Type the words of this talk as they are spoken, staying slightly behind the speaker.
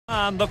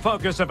And the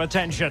focus of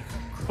attention.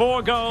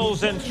 4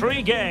 goals in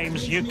 3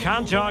 games, you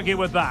can't argue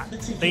with that.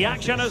 The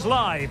action is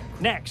live,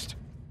 next.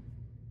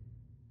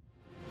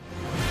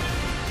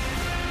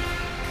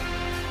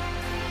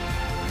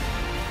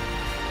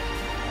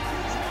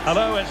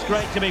 Hello, it's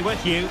great to be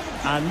with you,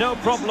 and no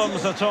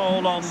problems at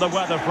all on the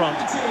weather front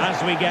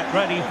as we get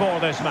ready for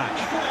this match.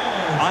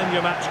 I'm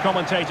your match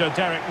commentator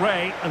Derek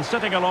Ray, and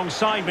sitting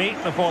alongside me,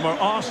 the former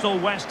Arsenal,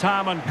 West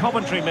Ham and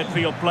Coventry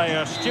midfield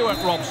player Stuart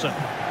Robson.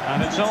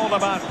 And it's all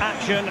about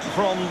action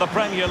from the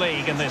Premier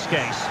League in this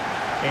case.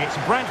 It's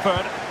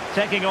Brentford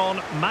taking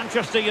on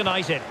Manchester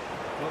United.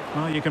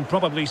 Well, you can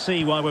probably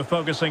see why we're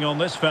focusing on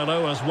this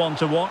fellow as one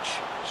to watch.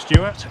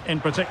 Stuart, in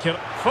particular.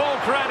 Full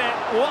credit,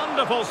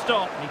 wonderful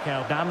stop.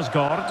 Mikel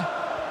Damsgaard.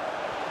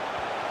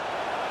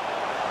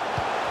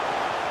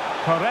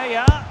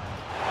 Correa.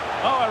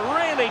 Oh,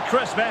 a really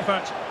crisp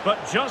effort, but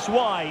just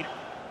wide.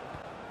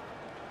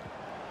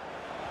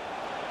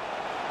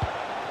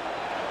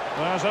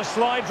 There's a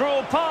slide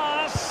rule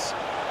pass.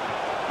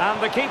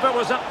 And the keeper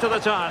was up to the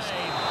task.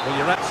 Well,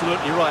 you're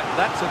absolutely right.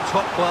 That's a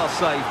top-class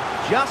save.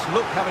 Just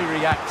look how he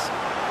reacts.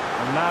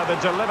 And now the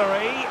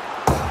delivery.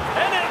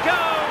 In it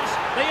goes!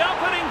 The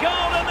opening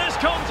goal in this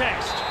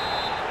contest.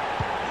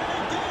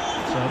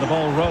 So the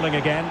ball rolling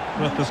again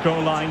with the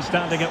scoreline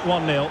standing at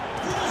 1-0.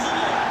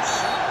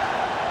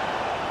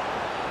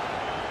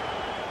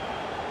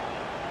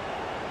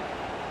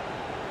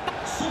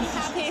 You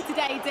have here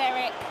today,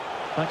 Derek.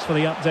 Thanks for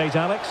the update,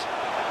 Alex.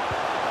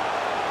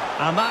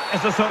 And that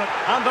is the sort of...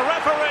 And the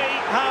referee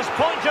has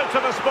pointed to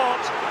the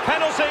spot.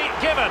 Penalty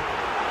given.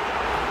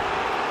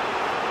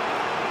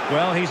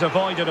 Well, he's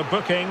avoided a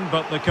booking,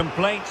 but the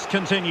complaints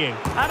continue.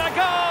 And a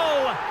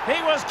goal!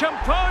 He was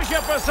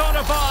composure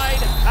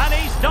personified, and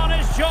he's done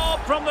his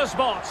job from the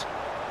spot.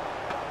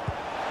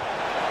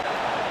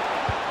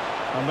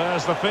 And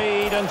there's the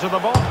feed into the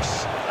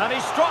box, and he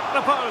struck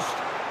the post.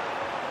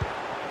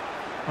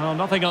 Well,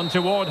 nothing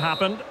untoward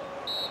happened.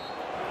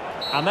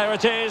 And there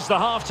it is, the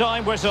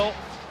half-time whistle.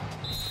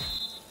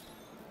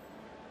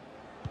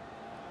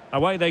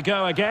 Away they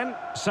go again.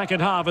 Second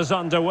half is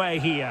underway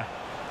here.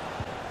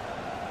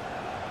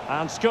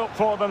 And scope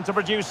for them to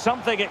produce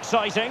something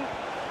exciting.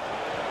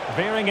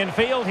 Veering in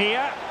field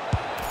here.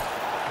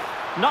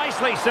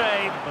 Nicely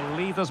saved. I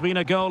believe there's been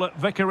a goal at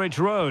Vicarage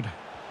Road.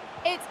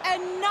 It's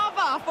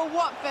another for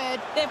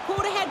Watford. They've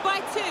pulled ahead by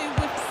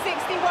 2 with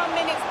 61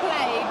 minutes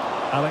played.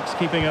 Alex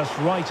keeping us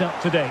right up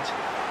to date.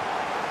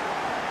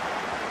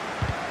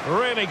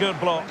 Really good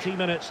block. 20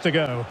 minutes to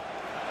go.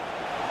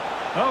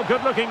 Oh,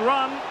 good-looking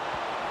run.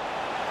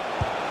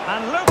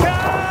 And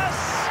Lucas!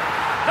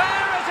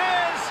 There it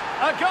is!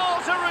 A goal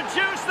to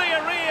reduce the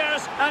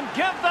arrears and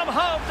give them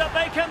hope that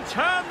they can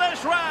turn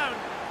this round.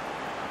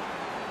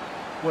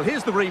 Well,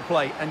 here's the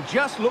replay, and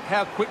just look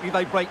how quickly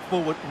they break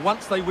forward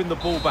once they win the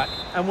ball back.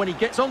 And when he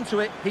gets onto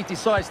it, he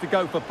decides to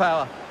go for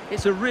power.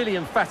 It's a really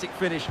emphatic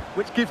finish,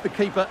 which gives the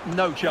keeper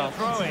no chance.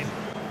 Throw-in.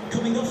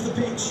 Coming off the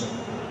pitch.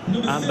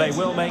 And they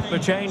will make the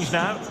change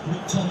now.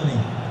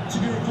 To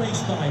be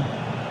replaced by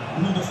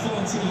number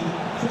 14,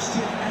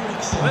 Christian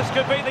Eriksen. This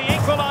could be the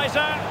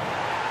equaliser.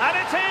 And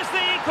it is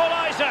the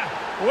equaliser.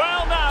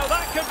 Well, now,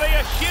 that could be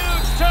a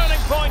huge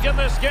turning point in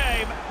this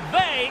game.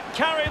 They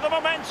carry the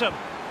momentum.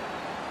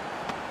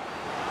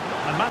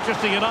 And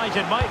Manchester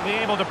United might be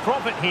able to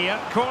profit here.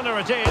 Corner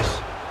it is.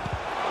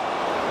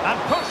 And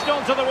pushed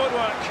onto the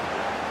woodwork.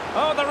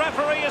 Oh, the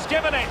referee has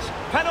given it.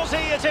 Penalty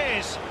it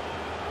is.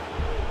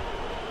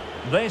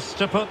 This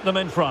to put them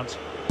in front.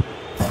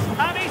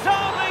 And he's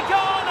only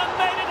gone and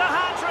made it a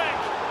hat-trick.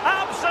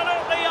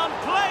 Absolutely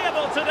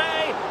unplayable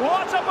today.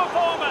 What a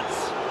performance.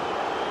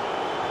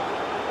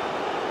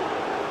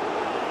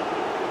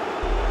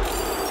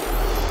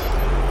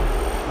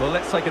 Well,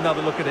 let's take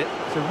another look at it.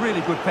 It's a really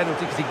good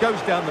penalty because he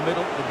goes down the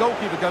middle. The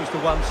goalkeeper goes to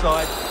one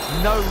side.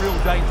 No real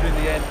danger in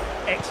the end.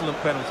 Excellent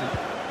penalty.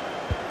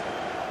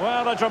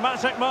 Well, a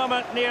dramatic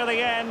moment near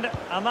the end,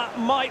 and that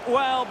might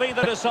well be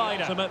the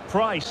decider. Ultimate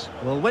price.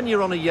 Well, when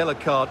you're on a yellow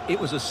card, it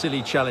was a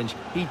silly challenge.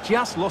 He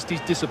just lost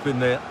his discipline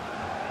there.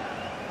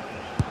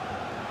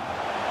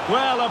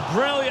 Well, a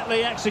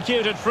brilliantly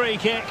executed free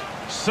kick.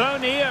 So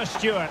near,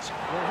 Stuart.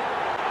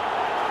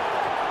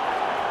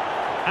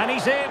 And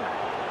he's in.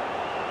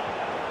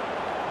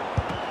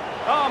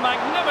 Oh,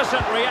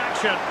 magnificent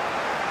reaction.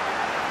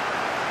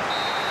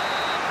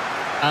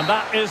 And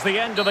that is the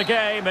end of the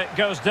game. It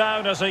goes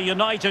down as a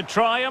United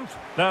triumph.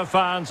 Their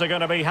fans are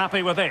going to be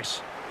happy with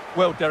this.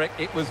 Well, Derek,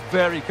 it was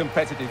very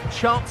competitive.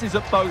 Chances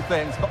at both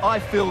ends, but I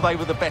feel they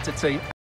were the better team.